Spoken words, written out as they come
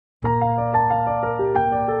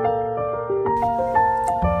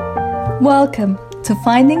Welcome to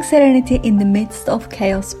Finding Serenity in the Midst of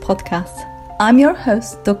Chaos podcast. I'm your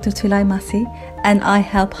host, Dr. Tulay Masi, and I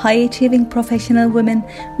help high-achieving professional women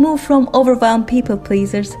move from overwhelmed people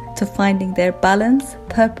pleasers to finding their balance,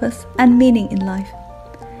 purpose, and meaning in life.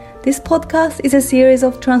 This podcast is a series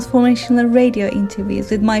of transformational radio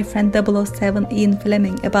interviews with my friend 007 Ian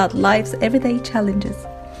Fleming about life's everyday challenges.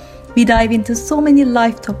 We dive into so many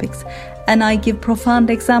life topics, and I give profound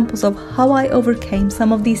examples of how I overcame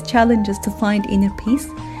some of these challenges to find inner peace,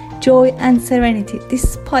 joy, and serenity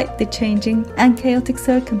despite the changing and chaotic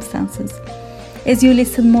circumstances. As you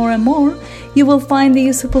listen more and more, you will find the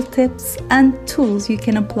useful tips and tools you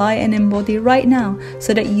can apply and embody right now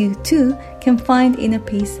so that you too can find inner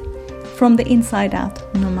peace from the inside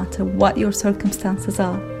out, no matter what your circumstances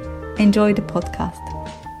are. Enjoy the podcast.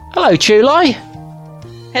 Hello, Tulay.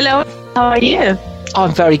 Hello, how are you?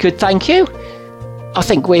 I'm very good, thank you. I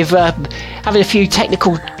think we've having a few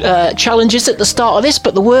technical challenges at the start of this,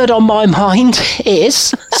 but the word on my mind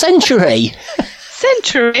is century.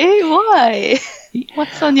 Century? Why?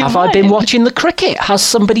 What's on your mind? Have I been watching the cricket? Has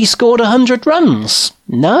somebody scored 100 runs?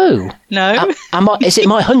 No. No? Is it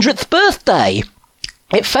my 100th birthday?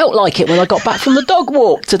 It felt like it when I got back from the dog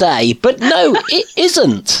walk today, but no, it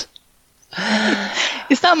isn't.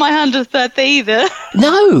 It's not my 100th birthday either.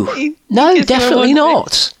 No, definitely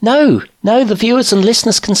not. No, the viewers and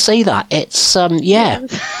listeners can see that. It's, yeah.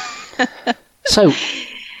 So,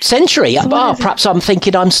 century. Perhaps I'm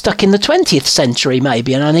thinking I'm stuck in the 20th century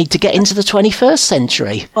maybe, and I need to get into the 21st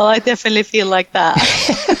century. Well, I definitely feel like that.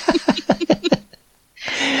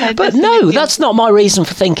 But no, that's not my reason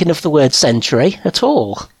for thinking of the word century at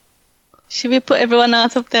all. Should we put everyone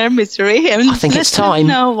out of their misery? I think it's time.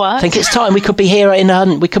 I think it's time. We could be here for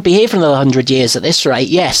another 100 years at this rate.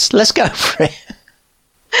 Yes, let's go for it.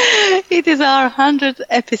 It is our 100th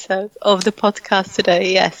episode of the podcast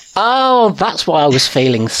today, yes. Oh, that's why I was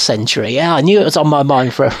feeling century. Yeah, I knew it was on my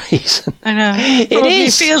mind for a reason. I know.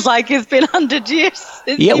 It feels like it's been 100 years.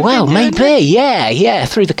 Yeah, well, maybe. Yeah.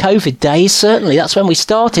 Through the COVID days, certainly. That's when we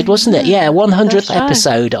started, wasn't it? Yeah, 100th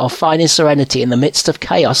episode of Finding Serenity in the Midst of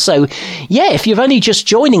Chaos. So, yeah, if you're only just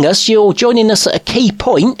joining us, you're joining us at a key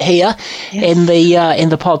point here in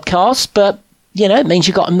the podcast, but you know, it means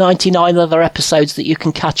you've got 99 other episodes that you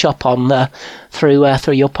can catch up on through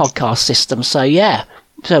your podcast system. So, yeah.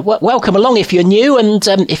 So, welcome along if you're new, and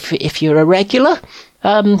if you're a regular,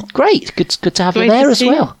 great. Good to have you there as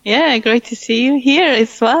well. Yeah, great to see you here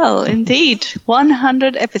as well. Indeed.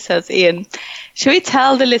 100 episodes, Ian. Should we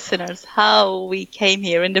tell the listeners how we came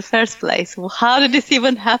here in the first place? How did this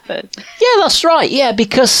even happen? Yeah, that's right. Yeah,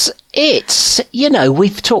 because it's,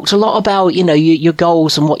 we've talked a lot about, your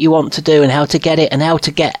goals and what you want to do and how to get it and how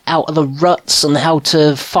to get out of the ruts and how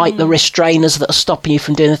to fight the restrainers that are stopping you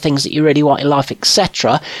from doing the things that you really want in life,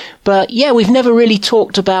 etc. But yeah, we've never really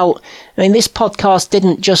talked about, this podcast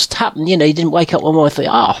didn't just happen, you didn't wake up one morning and think,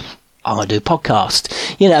 I'm going to do a podcast.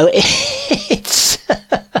 It's,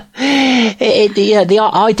 the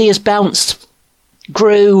ideas bounced,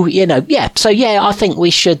 grew, So, I think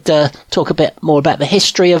we should talk a bit more about the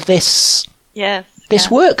history of this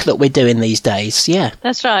work that we're doing these days. Yeah.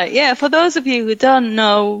 That's right. Yeah. For those of you who don't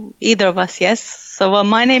know either of us, yes. So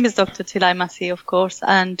my name is Dr. Tulay Masi, of course,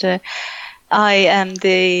 and I am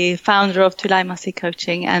the founder of Tulay Masi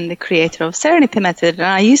Coaching and the creator of Serenity Method. And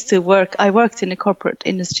I worked in the corporate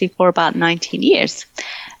industry for about 19 years.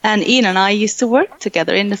 And Ian and I used to work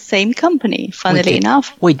together in the same company, funnily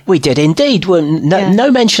enough. We did indeed.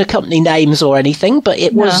 No mention of company names or anything, but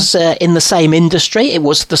it was in the same industry. It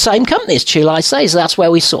was the same company as Tulay says. That's where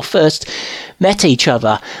we sort of first met each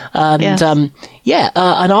other. And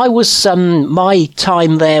and I was my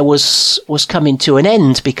time there was coming to an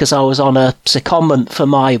end because I was on a secondment for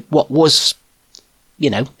what was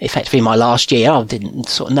effectively my last year. I didn't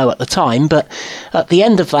sort of know at the time, but at the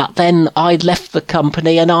end of that, then I left the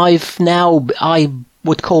company, and I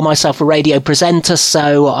would call myself a radio presenter,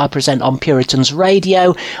 so I present on Puritan's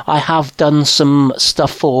Radio. I have done some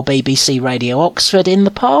stuff for BBC Radio Oxford in the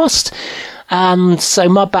past, and so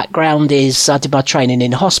my background is I did my training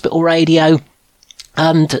in hospital radio.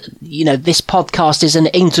 And, this podcast is an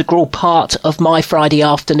integral part of my Friday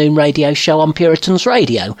afternoon radio show on Puritan's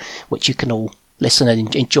Radio, which you can all listen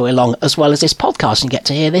and enjoy along as well as this podcast and get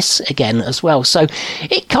to hear this again as well. So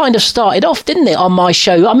it kind of started off, didn't it, on my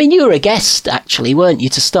show? You were a guest actually, weren't you,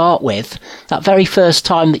 to start with? That very first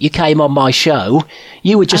time that you came on my show,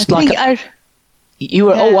 you were just you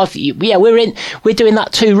were, we're doing that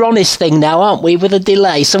two Ronnies thing now, aren't we, with a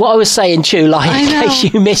delay. So what I was saying, Tulay, in case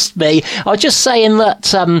you missed me, I was just saying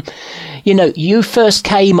that, you first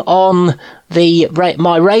came on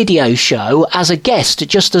my radio show as a guest,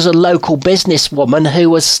 just as a local businesswoman who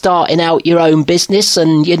was starting out your own business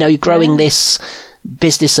and, growing this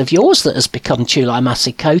business of yours that has become Tulai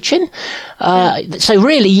Massey Coaching. So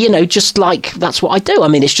really, just like that's what I do. I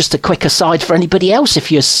mean, it's just a quick aside for anybody else.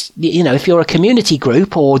 If you're a community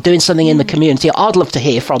group or doing something in the community, I'd love to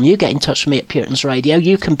hear from you. Get in touch with me at Puritans Radio.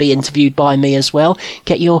 You can be interviewed by me as well.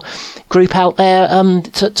 Get your group out there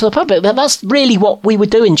to the public. That's really what we were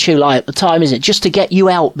doing, Tulai, at the time, isn't it? Just to get you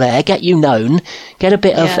out there, get you known, get a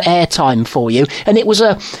bit of airtime for you. And it was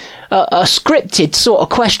a scripted sort of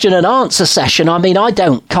question and answer session. I mean, I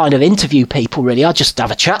don't kind of interview people really. I just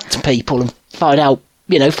have a chat to people and find out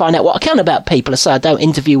what I can about people. So I don't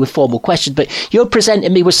interview with formal questions, but you're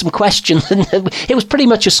presenting me with some questions, and it was pretty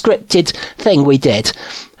much a scripted thing we did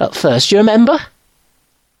at first. Do you remember?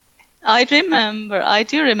 I do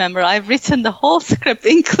remember. I've written the whole script,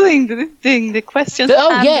 including the questions.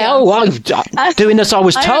 Oh, yeah. I'm doing as I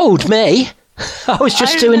was told, me. I was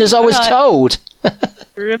just doing as I was told.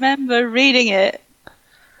 Remember reading it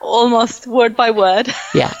almost word by word.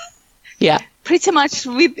 Yeah. Pretty much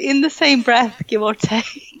within the same breath, give or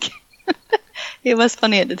take. It was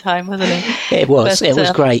funny at the time, wasn't it? It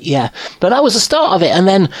was great, yeah. But that was the start of it. And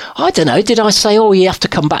then, I don't know, did I say, you have to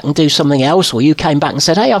come back and do something else? Or you came back and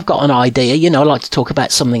said, hey, I've got an idea, I'd like to talk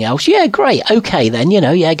about something else. Yeah, great. Okay, then,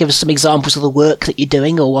 give us some examples of the work that you're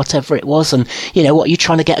doing or whatever it was. And, what you're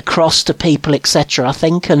trying to get across to people, etc., I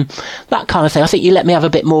think, and that kind of thing. I think you let me have a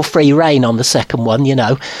bit more free rein on the second one,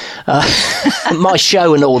 my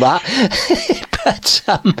show and all that.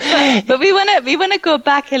 But we want to go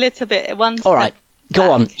back a little bit. All right.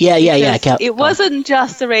 Go on. Yeah. It wasn't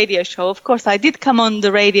just a radio show. Of course, I did come on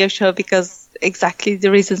the radio show because exactly the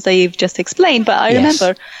reasons that you've just explained. But I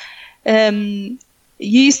remember you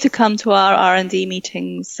used to come to our R&D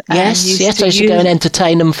meetings. Yes. I used to go and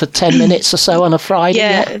entertain them for 10 minutes or so on a Friday.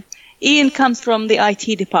 Yeah. Ian comes from the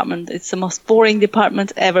IT department. It's the most boring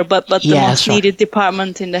department ever, but the most needed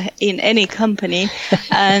department in any company.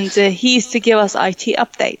 And he used to give us IT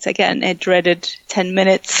updates. Again, a dreaded 10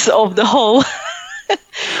 minutes of the whole.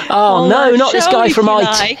 Oh no, not this guy from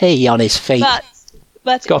IT on his feet.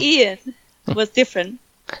 But Ian was different.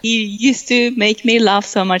 He used to make me laugh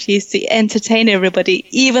so much. He used to entertain everybody.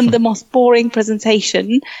 Even the most boring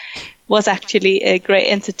presentation was actually a great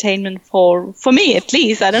entertainment for me, at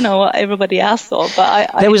least. I don't know what everybody else thought,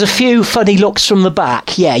 but there was a few funny looks from the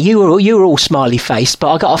back. Yeah, you were all smiley faced,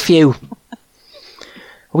 but I got a few.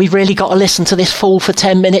 We've really got to listen to this fool for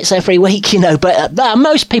 10 minutes every week, But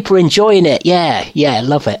most people are enjoying it. Yeah,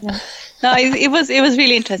 love it. Yeah. No, it was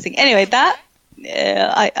really interesting. Anyway, that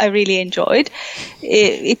I really enjoyed.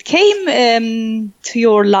 It came to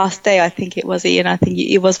your last day, I think it was, Ian. I think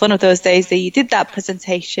it was one of those days that you did that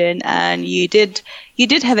presentation, and you did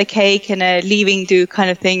have a cake and a leaving do kind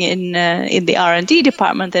of thing in the R&D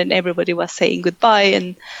department, and everybody was saying goodbye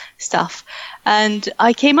and stuff. And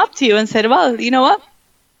I came up to you and said, well, you know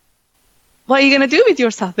what are you going to do with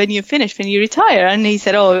yourself when you finish, when you retire? And he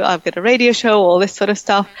said, I've got a radio show, all this sort of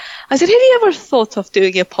stuff. I said, have you ever thought of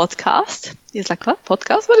doing a podcast? He's like, what?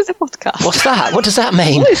 Podcast? What is a podcast? What's that? What does that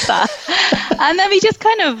mean? What is that? And then we just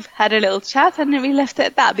kind of had a little chat, and then we left it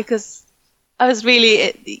at that, because I was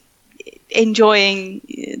really enjoying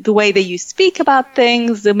the way that you speak about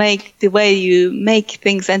things, the way you make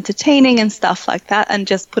things entertaining and stuff like that, and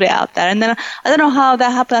just put it out there. And then I don't know how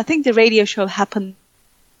that happened. I think the radio show happened.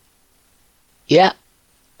 Yeah.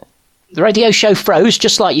 The radio show froze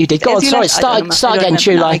just like you did. Go on, sorry, start again,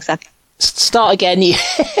 Tulai. Exactly. Start again.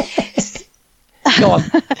 Go on.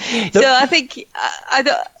 So I think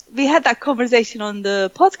we had that conversation on the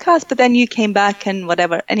podcast, but then you came back and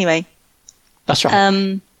whatever. Anyway. That's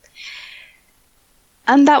right.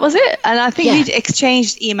 And that was it. And I think we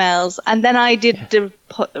exchanged emails. And then I did the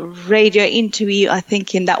radio interview, I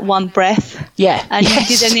think, in that one breath. Yeah. And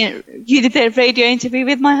you did a radio interview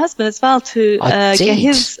with my husband as well to get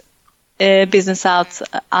his business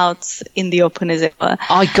out in the open, as it were.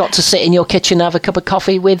 I got to sit in your kitchen and have a cup of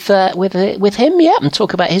coffee with him, and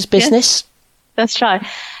talk about his business. Yes, that's right.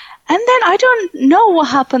 And then I don't know what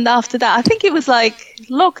happened after that. I think it was like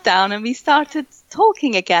lockdown, and we started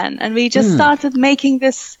talking again, and we just started making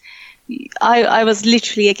this. I was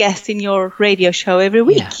literally a guest in your radio show every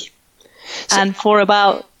week, and for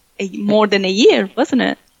about more than a year, wasn't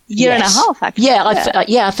it? Year and a half, actually.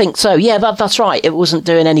 Yeah, I think so. Yeah, that's right. It wasn't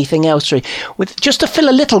doing anything else really. With just to fill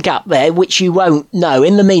a little gap there, which you won't know.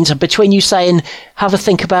 In the meantime, between you saying, have a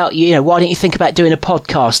think about, why don't you think about doing a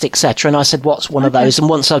podcast, etc. And I said, what's one of those? And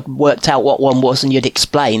once I'd worked out what one was and you'd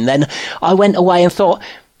explain, then I went away and thought,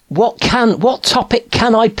 what topic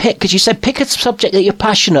can I pick? Because you said pick a subject that you're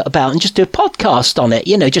passionate about and just do a podcast on it,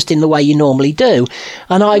 just in the way you normally do.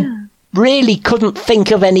 And I really couldn't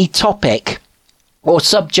think of any topic or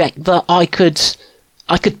subject that I could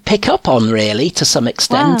pick up on, really, to some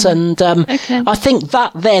extent. Wow. And I think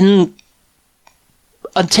that then,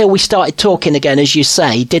 until we started talking again, as you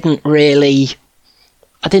say, I didn't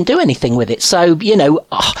do anything with it. So,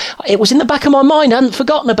 it was in the back of my mind. I hadn't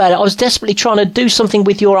forgotten about it. I was desperately trying to do something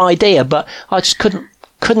with your idea, but I just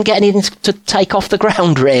couldn't get anything to take off the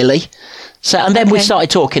ground, really. So, and then we started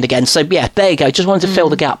talking again. So, yeah, there you go. Just wanted to fill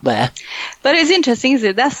the gap there. But it's interesting,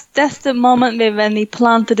 isn't it? That's the moment when we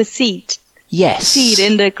planted a seed. Yes. Seed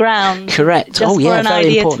in the ground. Correct. Just for an very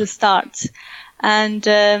idea important. To start. And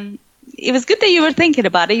it was good that you were thinking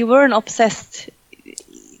about it. You weren't obsessed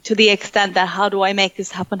to the extent that how do I make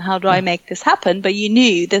this happen? How do I make this happen? But you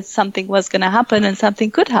knew that something was going to happen and something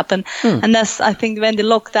could happen. And that's, I think, when the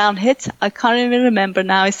lockdown hit, I can't even remember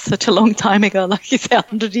now. It's such a long time ago, like you said,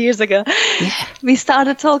 100 years ago. Yeah. We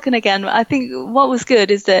started talking again. I think what was good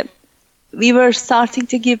is that we were starting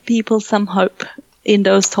to give people some hope in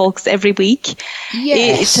those talks every week.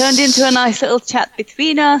 Yes. It turned into a nice little chat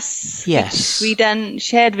between us. Yes. Which we then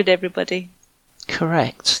shared with everybody.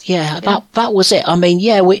 Correct. Yeah, that was it. I mean,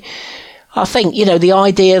 I think, the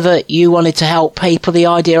idea that you wanted to help people, the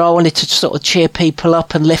idea I wanted to sort of cheer people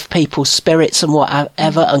up and lift people's spirits and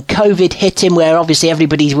whatever, and COVID hit him where obviously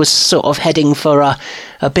everybody was sort of heading for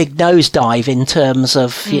a big nosedive in terms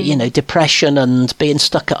of, depression and being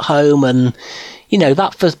stuck at home and, there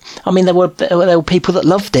were people that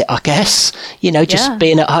loved it, I guess, just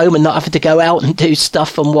being at home and not having to go out and do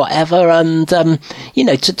stuff and whatever. And,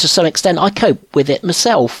 to some extent, I cope with it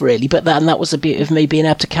myself, really. But that was the beauty of me being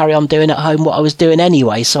able to carry on doing at home what I was doing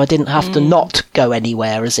anyway. So I didn't have to not go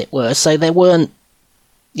anywhere, as it were. So there weren't,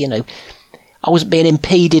 I wasn't being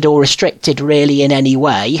impeded or restricted really in any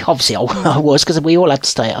way. Obviously, I was, because we all had to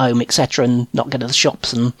stay at home, etc., and not go to the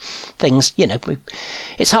shops and things.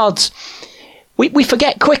 It's hard. We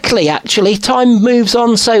forget quickly, actually. Time moves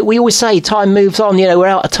on. So we always say time moves on. We're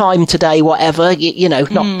out of time today, whatever,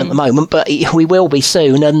 not at the moment, but we will be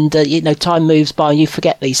soon. And, time moves by and you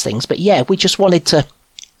forget these things. But yeah, we just wanted to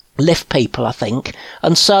lift people, I think.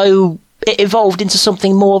 And so it evolved into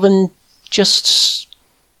something more than just,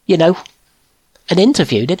 an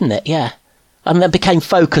interview, didn't it? Yeah. And then became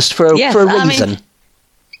focused for a reason.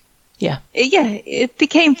 Yeah, it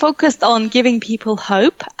became focused on giving people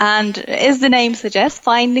hope, and as the name suggests,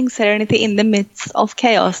 finding serenity in the midst of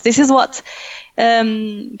chaos. This is what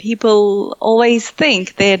people always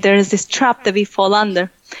think. There is this trap that we fall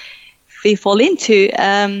into.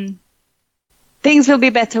 Things will be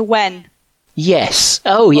better when. Yes.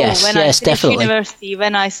 Oh, yes. When yes, I finish definitely. University,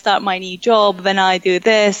 when I start my new job, when I do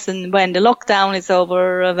this, and when the lockdown is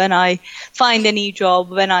over, when I find a new job,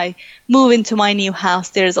 when I move into my new house,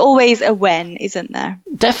 there's always a when, isn't there?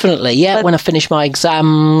 Definitely, yeah. But when I finish my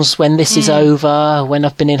exams, when this is over, when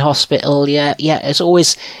I've been in hospital, yeah. It's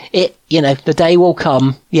always it. The day will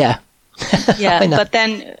come. Yeah. Yeah, but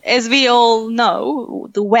then, as we all know,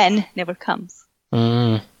 the when never comes.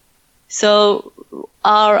 So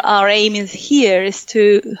our aim is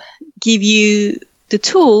to give you the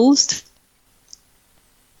tools.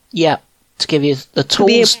 To give you the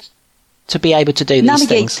tools to be able to do these things.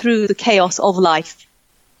 Navigate through the chaos of life.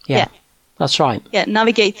 Yeah, that's right. Yeah,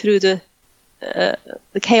 navigate through the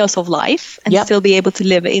chaos of life and still be able to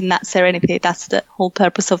live in that serenity. That's the whole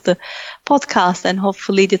purpose of the podcast, and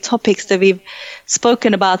hopefully the topics that we've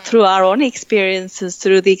spoken about through our own experiences,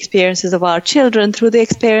 through the experiences of our children, through the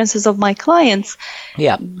experiences of my clients.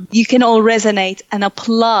 Yeah, you can all resonate and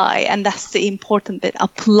apply, and that's the important bit.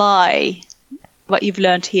 Apply what you've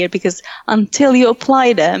learned here, because until you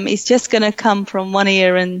apply them, it's just going to come from one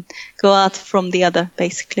ear and go out from the other,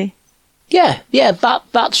 basically. Yeah,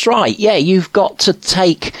 that's right. Yeah, you've got to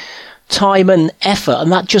take time and effort, and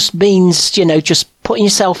that just means, just putting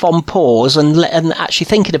yourself on pause and actually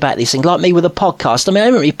thinking about these things. Like me with a podcast. I mean, I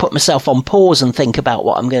didn't really put myself on pause and think about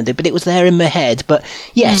what I'm going to do, but it was there in my head. But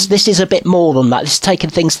yes, this is a bit more than that. This is taking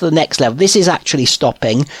things to the next level. This is actually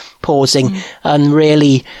stopping, pausing, and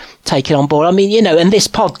really taking on board. I mean, and this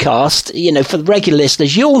podcast, for the regular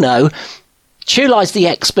listeners, you'll know, Tulai's the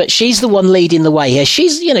expert. She's the one leading the way here.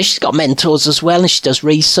 She's got mentors as well, and she does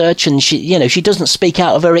research, and she doesn't speak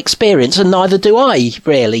out of her experience, and neither do I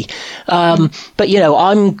really. But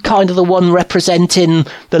I'm kind of the one representing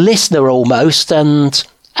the listener almost, and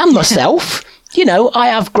myself. I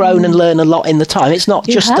have grown and learned a lot in the time. It's not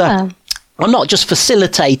I'm not just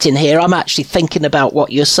facilitating here. I'm actually thinking about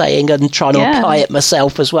what you're saying and trying to apply it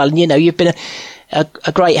myself as well. And you've been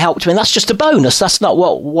a great help to me. And that's just a bonus. That's not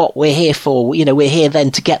what we're here for. You know, we're here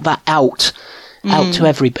then to get that out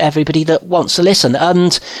to everybody that wants to listen.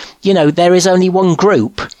 And, you know, there is only one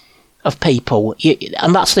group of people,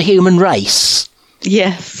 and that's the human race.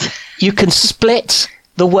 Yes. You can split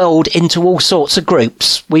the world into all sorts of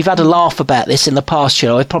groups. We've had a laugh about this in the past, you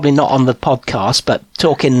know, probably not on the podcast, but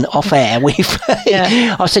talking off air,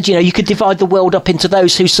 I said, you know, you could divide the world up into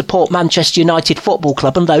those who support Manchester United Football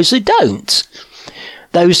Club and those who don't.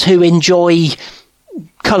 Those who enjoy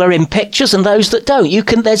colouring pictures and those that don't.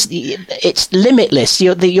 It's limitless.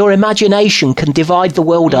 Your imagination can divide the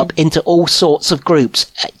world up into all sorts of groups,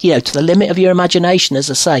 you know, to the limit of your imagination, as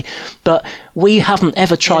I say. But we haven't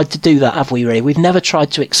ever tried to do that, have we, really? We've never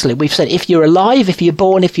tried to exclude. We've said if you're alive, if you're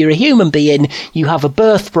born, if you're a human being, you have a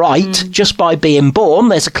birthright just by being born.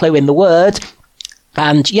 There's a clue in the word.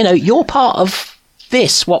 And, you know, you're part of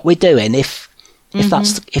this, what we're doing, if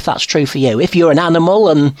that's true for you. If you're an animal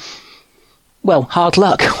and... well, hard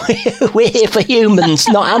luck. We're here for humans,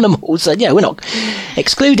 not animals. And, you know, we're not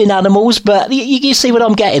excluding animals, but you see what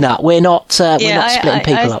I'm getting at. We're not splitting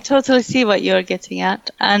people up. I totally see what you're getting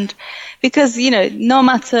at. And because, you know, no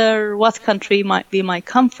matter what country we might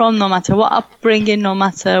come from, no matter what upbringing, no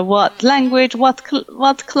matter what language, what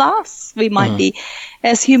class we might be,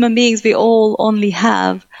 as human beings, we all only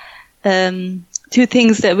have two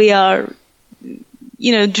things that we are,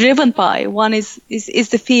 you know, driven by. One is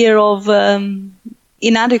the fear of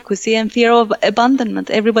inadequacy and fear of abandonment.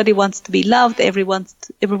 Everybody wants to be loved.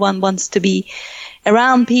 Everyone wants to be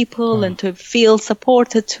around people and to feel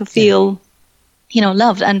supported, to feel, you know,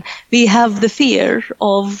 loved. And we have the fear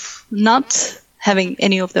of not having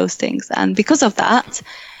any of those things. And because of that,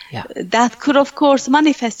 that could, of course,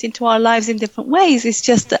 manifest into our lives in different ways. It's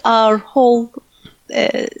just our whole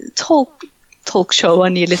talk show, I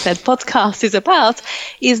nearly said podcast,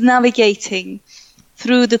 is navigating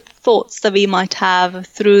through the thoughts that we might have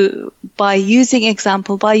by using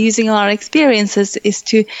example, by using our experiences, is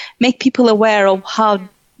to make people aware of how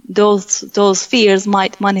those fears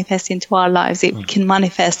might manifest into our lives. It can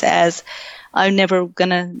manifest as, I'm never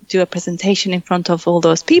gonna do a presentation in front of all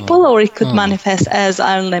those people, or it could manifest as,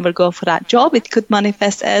 I'll never go for that job. It could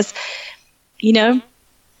manifest as, you know,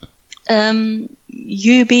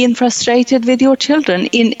 you being frustrated with your children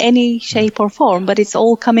in any shape or form, but it's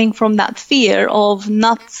all coming from that fear of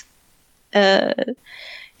not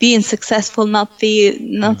being successful, not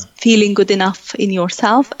feeling good enough in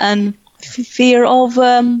yourself, and fear of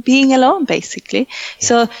being alone, basically.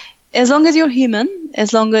 So as long as you're human,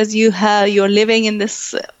 as long as you're living in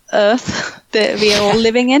this earth that we are all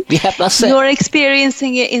living in, you're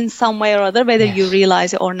experiencing it in some way or other, whether you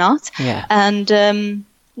realize it or not. And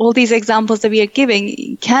all these examples that we are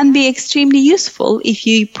giving can be extremely useful if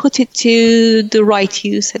you put it to the right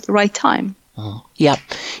use at the right time. Yeah.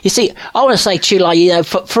 You see, I want to say to you, like, you know,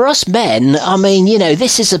 for us men, I mean, you know,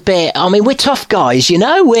 this is a bit, I mean, we're tough guys, you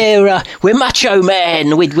know, we're macho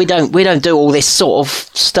men. We don't do all this sort of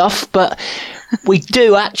stuff, but we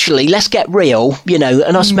do actually, let's get real, you know,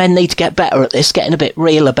 and us men need to get better at this, getting a bit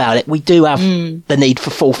real about it. We do have the need for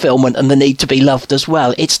fulfillment and the need to be loved as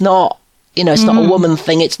well. It's not, you know, it's not a woman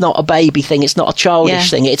thing, it's not a baby thing, it's not a childish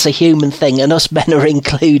thing, it's a human thing, and us men are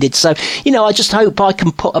included. So, you know, I just hope I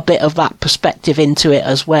can put a bit of that perspective into it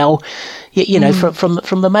as well, you know,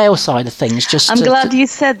 from the male side of things. I'm glad you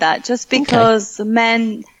said that, just because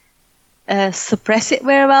men suppress it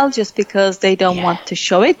very well, just because they don't want to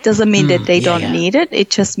show it, doesn't mean that they don't need it. It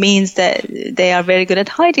just means that they are very good at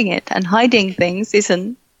hiding it, and hiding things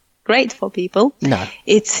isn't great for people. No,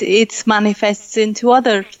 it's manifests into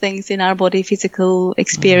other things in our body, physical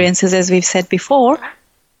experiences, as we've said before.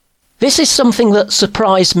 This is something that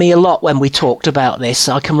surprised me a lot when we talked about this.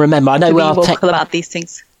 I can remember. I know we're vocal about these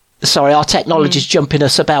things. Sorry, our technology's jumping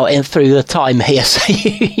us about in through the time here, so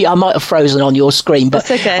I might have frozen on your screen, but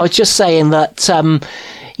that's okay. I was just saying that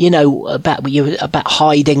you know, about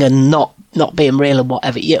hiding and not being real and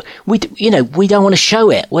whatever. We don't want to show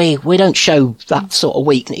it. We don't show that sort of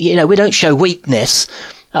weakness. You know, we don't show weakness.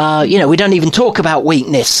 You know, we don't even talk about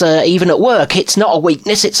weakness, even at work. It's not a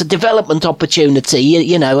weakness, it's a development opportunity,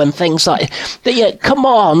 you know, and things like that. Yeah, come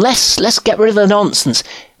on, let's get rid of the nonsense.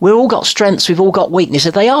 We've all got strengths, we've all got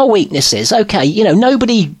weaknesses. They are weaknesses, okay. You know,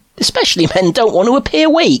 nobody, especially men, don't want to appear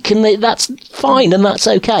weak, and that's fine, and that's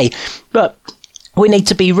okay. But we need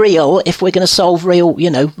to be real if we're going to solve real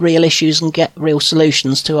issues and get real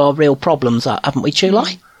solutions to our real problems, haven't we,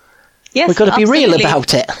 Chulai? Yes, we've got to be real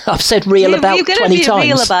about it. I've said real about 20 times. We've got to be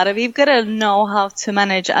real about it. We've got to know how to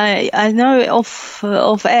manage. I know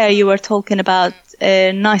off air you were talking about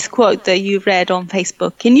a nice quote that you read on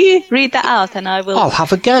Facebook. Can you read that out, and I'll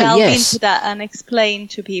have a go. Delve into that and explain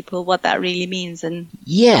to people what that really means. And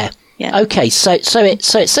okay. So it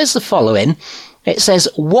says the following. It says,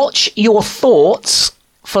 "Watch your thoughts,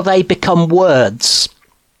 for they become words.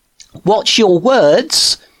 Watch your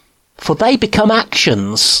words, for they become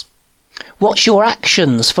actions. Watch your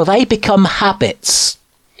actions, for they become habits.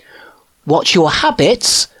 Watch your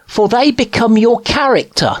habits, for they become your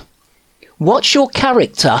character. Watch your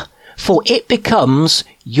character, for it becomes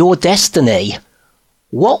your destiny.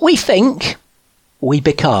 What we think, we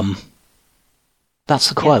become." That's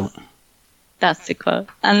the quote. Yes, that's the quote.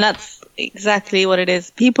 And that's exactly what it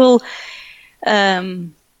is. People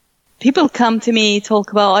come to me,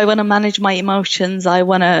 talk about, I want to manage my emotions.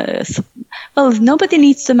 Well, nobody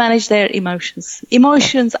needs to manage their emotions.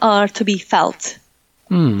 Emotions are to be felt.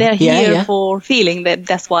 They're here for feeling.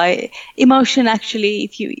 That's why emotion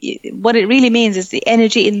actually, what it really means is the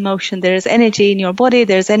energy in motion. There is energy in your body.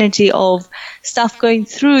 There's energy of stuff going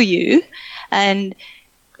through you, and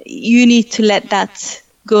you need to let that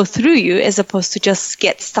go through you, as opposed to just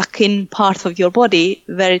get stuck in part of your body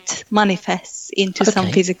where it manifests into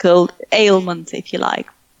some physical ailment, if you like.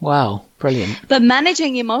 Wow, brilliant. But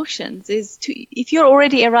managing emotions if you're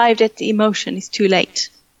already arrived at the emotion, it's too late.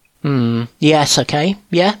 Yes, okay.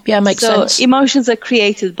 Yeah, makes sense. So emotions are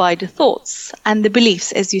created by the thoughts and the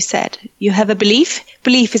beliefs, as you said. You have a belief.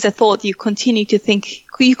 Belief is a thought you continue to think,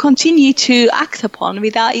 you continue to act upon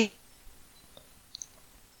without...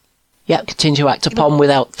 Yeah, continue to act upon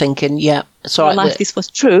without thinking. Yeah, it's all right. Life, this was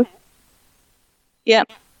true. Yeah.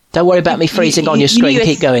 Don't worry about me freezing on your screen.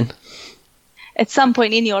 Keep going. At some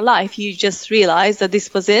point in your life, you just realized that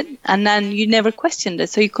this was it, and then you never questioned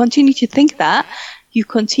it. So you continue to think that. You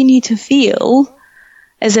continue to feel,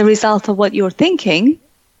 as a result of what you're thinking,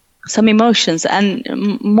 some emotions. And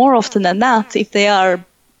more often than that, if they are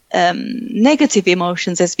negative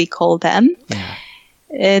emotions, as we call them,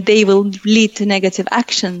 they will lead to negative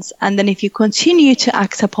actions. And then if you continue to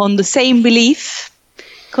act upon the same belief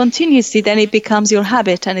continuously, then it becomes your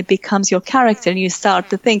habit and it becomes your character, and you start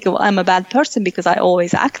to think, oh, I'm a bad person because I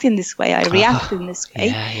always act in this way, I react in this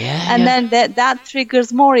way. And then that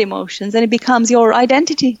triggers more emotions, and it becomes your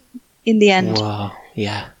identity in the end. Wow,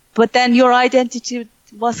 yeah. But then your identity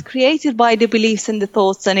was created by the beliefs and the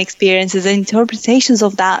thoughts and experiences and interpretations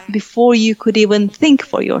of that before you could even think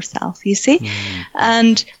for yourself, you see?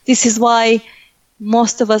 And this is why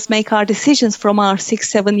most of us make our decisions from our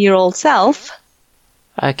 6-7-year-old self.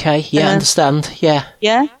 Okay, understand, yeah.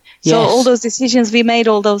 Yeah? So all those decisions we made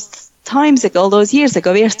all those times ago, all those years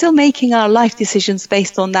ago, we are still making our life decisions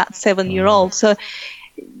based on that 7-year-old. So,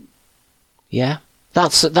 yeah,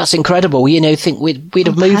 that's incredible. You know, think we'd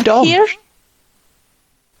have moved on. Here?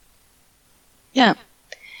 Yeah.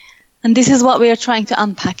 And this is what we are trying to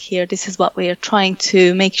unpack here. This is what we are trying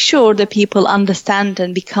to make sure that people understand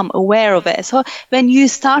and become aware of it. So when you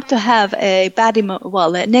start to have a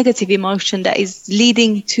a negative emotion that is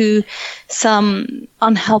leading to some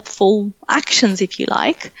unhelpful actions, if you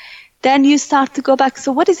like, then you start to go back.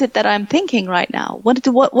 So what is it that I'm thinking right now?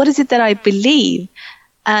 What is it that I believe?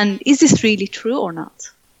 And is this really true or not?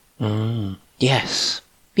 Yes.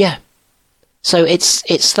 Yeah. So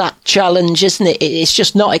it's that challenge, isn't it? It's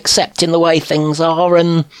just not accepting the way things are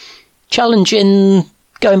and challenging,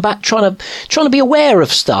 going back, trying to be aware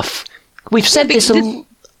of stuff. We've said this a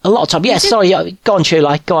lot of time. Yeah, sorry. Go on,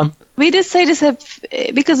 Tulay. Go on. We just say this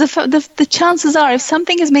because the chances are, if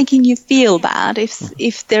something is making you feel bad,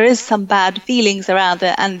 if there is some bad feelings around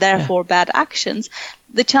it and therefore bad actions,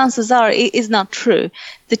 the chances are it is not true.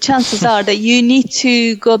 The chances are that you need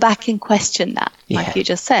to go back and question that, like you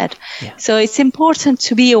just said. Yeah. So it's important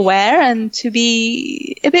to be aware and to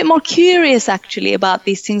be a bit more curious, actually, about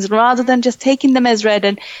these things, rather than just taking them as read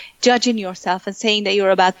and judging yourself and saying that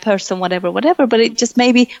you're a bad person, whatever. But it just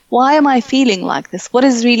maybe, why am I feeling like this? What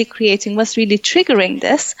is really creating, what's really triggering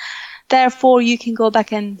this? Therefore, you can go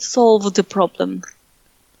back and solve the problem.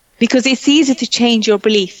 Because it's easy to change your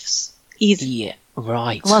beliefs. Easy. Yeah.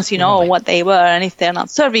 Right. Once you know what they were, and if they're not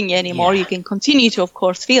serving you anymore, you can continue to, of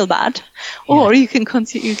course, feel bad, or you can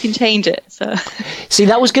change it. So, see,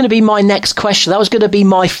 that was going to be my next question. That was going to be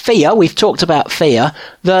my fear. We've talked about fear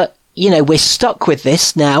that, we're stuck with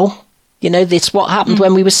this now. This what happened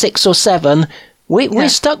when we were 6 or 7. We're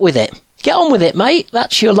stuck with it. Get on with it, mate.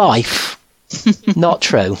 That's your life. Not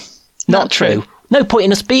true. Not true. No point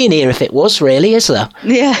in us being here if it was, really, is there?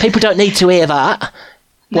 Yeah. People don't need to hear that.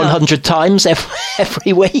 100 times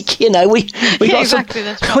every week. You know, we got exactly,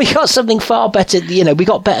 we got something far better. You know, we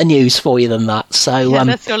got better news for you than that. So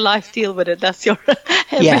that's your life. Deal with it. That's your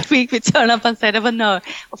every week we turn up and say, "But no,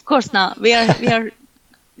 of course not. We are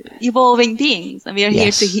evolving beings, and we are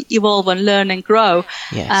here to evolve and learn and grow.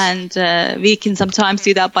 And we can sometimes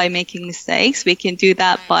do that by making mistakes. We can do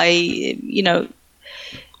that by, you know,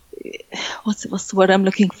 what's the word I'm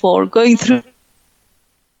looking for? Going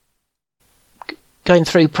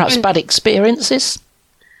through perhaps bad experiences.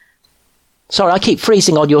 Sorry, I keep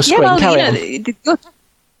freezing on your screen. Carry on.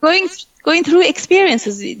 Going through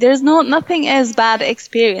experiences, there's nothing as bad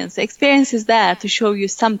experience. The experience is there to show you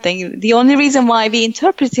something. The only reason why we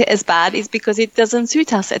interpret it as bad is because it doesn't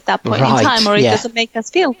suit us at that point in time, or it doesn't make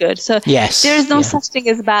us feel good. So there is no such thing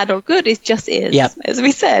as bad or good. It just is. As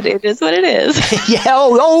we said, it is what it is.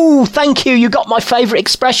 Oh, thank you. You got my favourite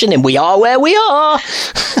expression in. We are where we are.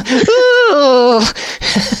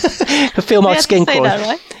 I feel my skin crawl.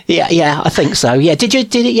 Right? Yeah, I think so. Yeah, did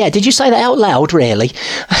you say that out loud? Really?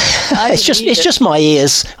 It's just my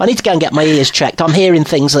ears. I need to go and get my ears checked. I'm hearing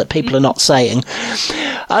things that people are not saying.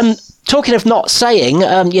 Talking of not saying,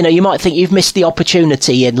 you know, you might think you've missed the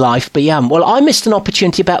opportunity in life, but you haven't. Well, I missed an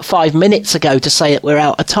opportunity about 5 minutes ago to say that we're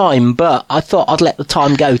out of time, but I thought I'd let the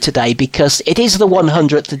time go today because it is the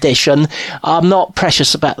 100th edition. I'm not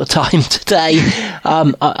precious about the time today.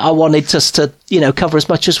 I wanted us to, you know, cover as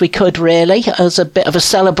much as we could, really, as a bit of a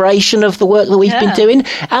celebration of the work that we've been doing,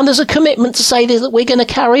 and as a commitment to say that we're going to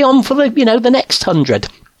carry on for the next 100.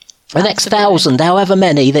 The next 1,000, however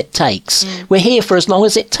many that takes. We're here for as long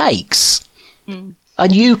as it takes. And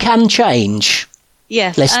you can change.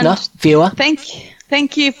 Yes. Listener, viewer.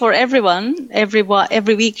 Thank you for everyone, every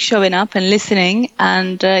week showing up and listening.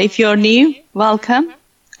 And if you're new, welcome.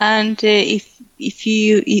 And if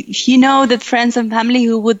you know that friends and family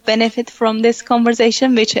who would benefit from this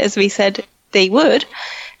conversation, which, as we said, they would,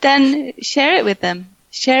 then share it with them.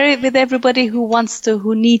 Share it with everybody who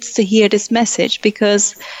needs to hear this message,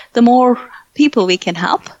 because the more people we can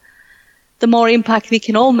help, the more impact we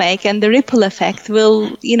can all make, and the ripple effect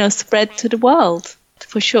will, you know, spread to the world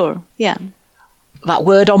for sure. Yeah. That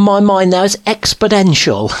word on my mind now is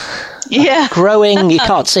exponential. Yeah. Growing, you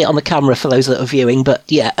can't see it on the camera for those that are viewing, but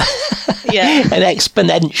an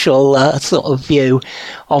exponential sort of view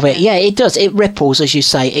of it. Yeah, it does. It ripples, as you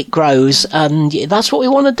say, it grows, and that's what we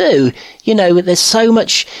want to do. You know, there's so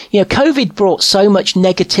much, you know, COVID brought so much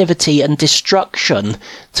negativity and destruction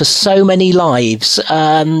to so many lives.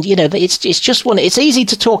 You know, it's just it's easy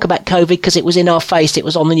to talk about COVID because it was in our face, it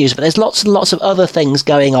was on the news, but there's lots and lots of other things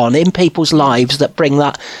going on in people's lives that bring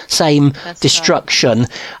that same destruction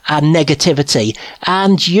and negativity.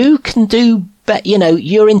 And you can do better. You know,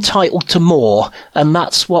 you're entitled to more, and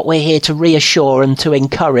that's what we're here to reassure and to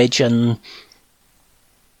encourage and,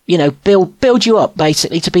 you know, build you up,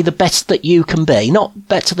 basically, to be the best that you can be. Not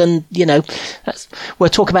better than, you know, we'll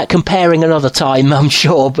talk about comparing another time, I'm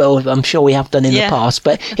sure, but I'm sure we have done in the past,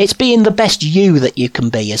 but it's being the best you that you can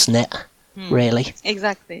be, isn't it? Really?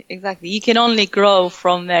 Exactly. You can only grow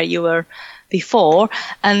from where you were before,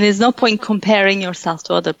 and there's no point comparing yourself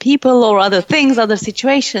to other people or other things, other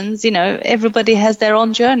situations. You know, everybody has their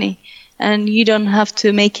own journey, and you don't have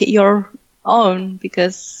to make it your own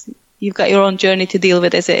because you've got your own journey to deal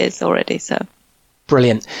with as it is already. So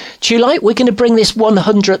brilliant. Tulay, we're going to bring this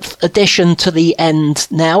 100th edition to the end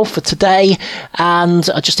now for today, and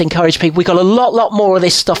I just encourage people, we've got a lot more of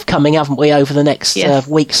this stuff coming, haven't we, over the next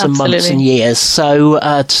weeks and months and years. So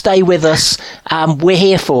stay with us. We're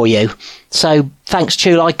here for you. So thanks,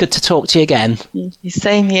 Tulay. Good to talk to you again.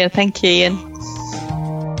 Same here. Thank you, Ian.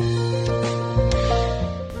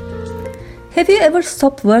 Have you ever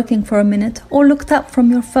stopped working for a minute or looked up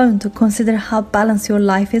from your phone to consider how balanced your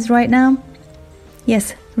life is right now?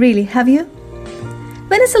 Yes, really, have you?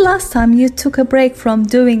 When is the last time you took a break from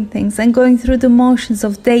doing things and going through the motions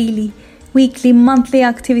of daily, weekly, monthly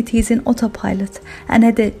activities in autopilot and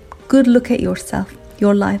had a good look at yourself,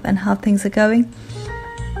 your life, and how things are going?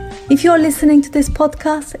 If you're listening to this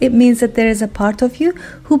podcast, it means that there is a part of you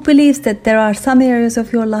who believes that there are some areas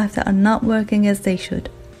of your life that are not working as they should.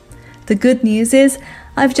 The good news is,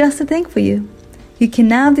 I've just a thing for you. You can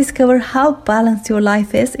now discover how balanced your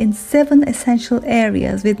life is in 7 essential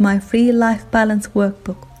areas with my free Life Balance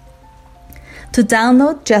Workbook. To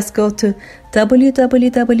download, just go to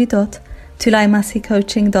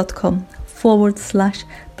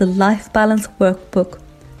www.tulaymassicoaching.com/the Life Balance Workbook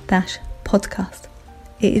 -podcast.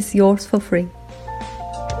 It is yours for free.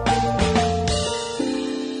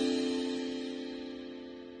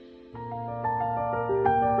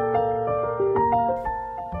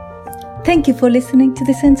 Thank you for listening to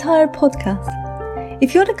this entire podcast.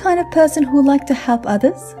 If you're the kind of person who like to help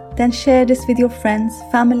others, then share this with your friends,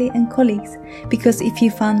 family and colleagues, because if you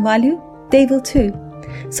found value, they will too.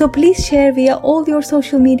 So please share via all your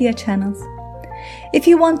social media channels. If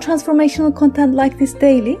you want transformational content like this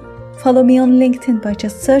daily, follow me on LinkedIn by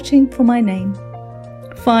just searching for my name.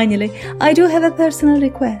 Finally, I do have a personal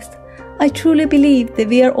request. I truly believe that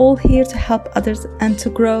we are all here to help others and to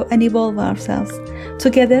grow and evolve ourselves.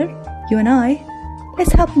 Together, you and I,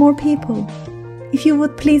 let's help more people. If you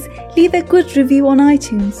would please leave a good review on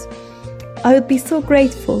iTunes. I would be so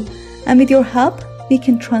grateful, and with your help, we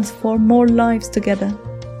can transform more lives together.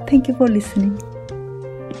 Thank you for listening.